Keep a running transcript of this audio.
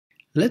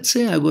Let's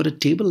say I got a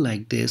table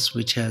like this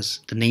which has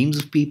the names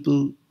of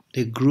people,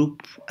 their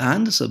group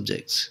and the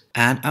subjects,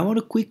 and I want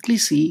to quickly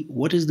see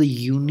what is the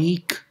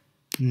unique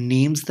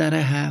names that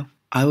I have.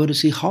 I want to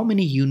see how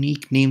many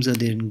unique names are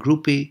there in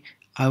group A.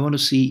 I want to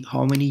see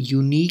how many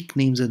unique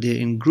names are there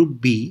in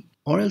group B,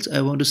 or else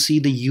I want to see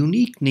the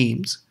unique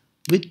names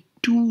with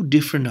two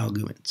different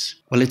arguments.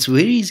 Well, it's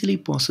very easily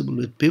possible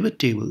with pivot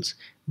tables,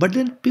 but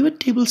then pivot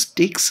tables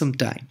take some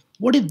time.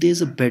 What if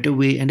there's a better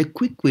way and a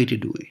quick way to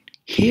do it?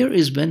 Here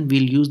is when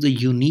we'll use the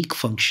unique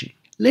function.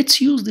 Let's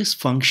use this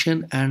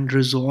function and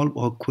resolve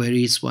our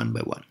queries one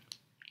by one.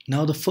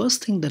 Now the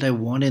first thing that I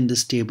want in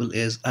this table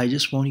is I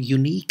just want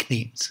unique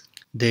names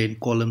there in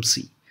column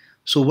C.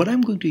 So what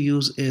I'm going to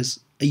use is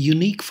a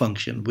unique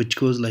function which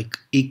goes like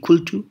equal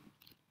to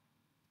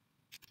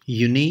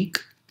unique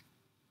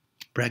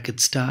bracket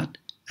start,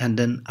 and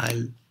then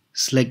I'll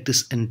select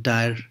this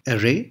entire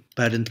array,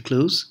 parent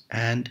close,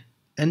 and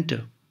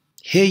enter.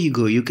 Here you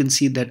go, you can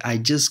see that I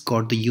just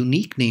got the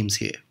unique names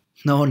here.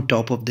 Now on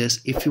top of this,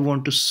 if you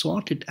want to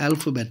sort it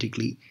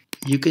alphabetically,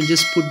 you can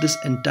just put this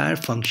entire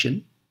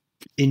function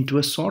into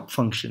a sort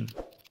function.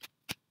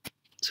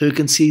 So you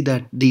can see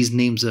that these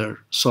names are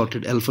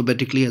sorted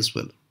alphabetically as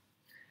well.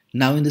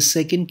 Now in the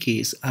second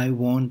case, I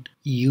want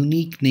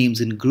unique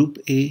names in group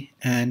A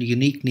and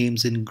unique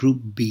names in group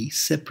B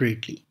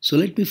separately. So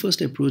let me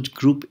first approach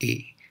group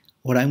A.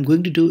 What I'm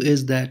going to do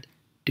is that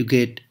to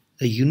get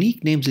the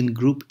unique names in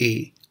group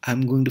A,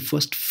 I'm going to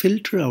first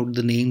filter out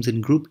the names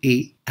in group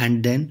A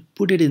and then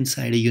put it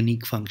inside a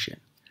unique function.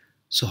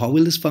 So how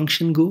will this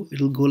function go?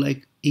 It'll go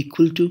like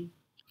equal to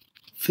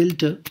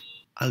filter.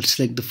 I'll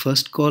select the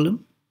first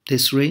column,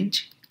 this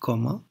range,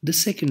 comma, the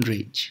second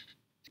range.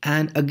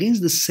 And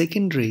against the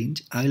second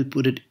range, I'll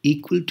put it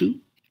equal to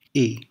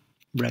A,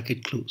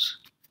 bracket close.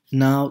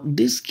 Now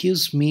this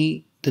gives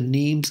me the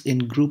names in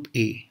group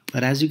A,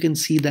 but as you can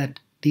see that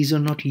these are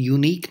not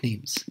unique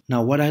names.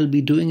 Now what I'll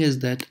be doing is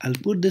that I'll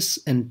put this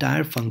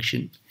entire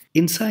function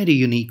inside a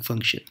unique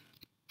function.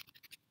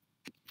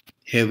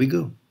 Here we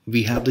go.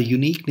 We have the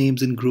unique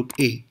names in group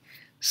A.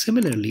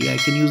 Similarly, I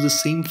can use the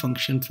same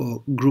function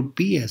for group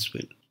B as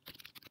well.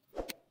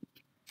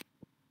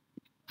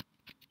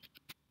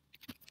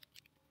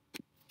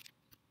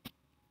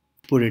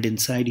 Put it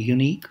inside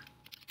unique,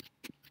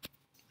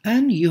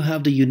 and you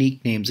have the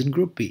unique names in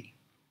group B.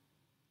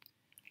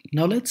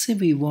 Now let's say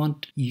we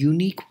want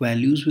unique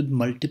values with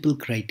multiple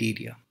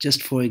criteria.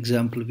 Just for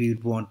example, we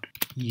would want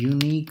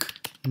unique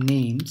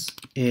names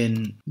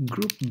in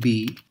group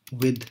B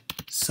with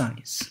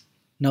size.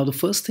 Now the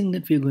first thing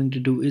that we are going to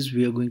do is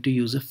we are going to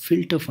use a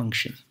filter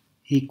function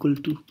equal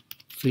to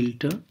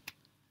filter,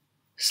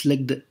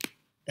 select the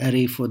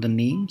array for the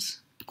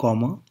names,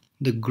 comma,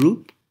 the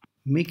group,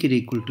 make it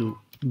equal to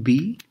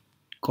B,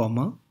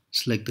 comma,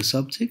 select the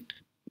subject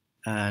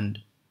and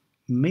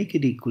make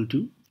it equal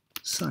to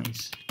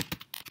size.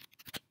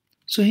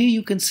 So here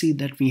you can see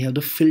that we have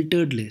the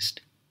filtered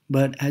list,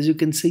 but as you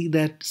can see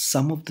that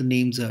some of the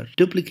names are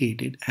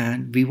duplicated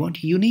and we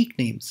want unique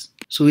names.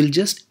 So we'll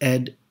just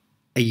add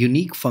a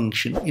unique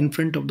function in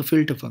front of the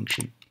filter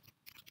function.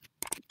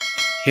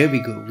 Here we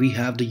go, we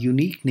have the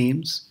unique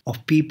names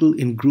of people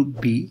in group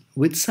B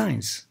with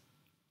size.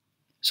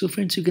 So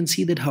friends, you can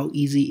see that how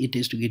easy it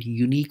is to get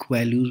unique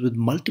values with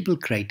multiple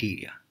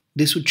criteria.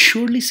 This would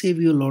surely save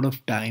you a lot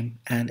of time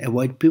and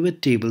avoid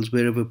pivot tables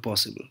wherever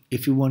possible.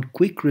 If you want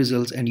quick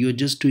results and you're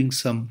just doing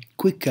some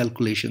quick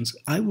calculations,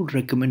 I would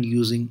recommend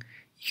using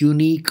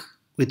unique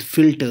with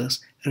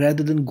filters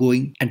rather than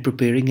going and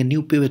preparing a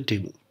new pivot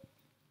table.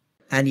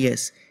 And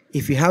yes,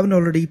 if you haven't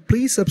already,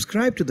 please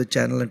subscribe to the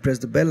channel and press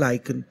the bell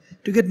icon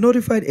to get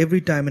notified every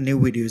time a new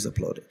video is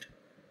uploaded.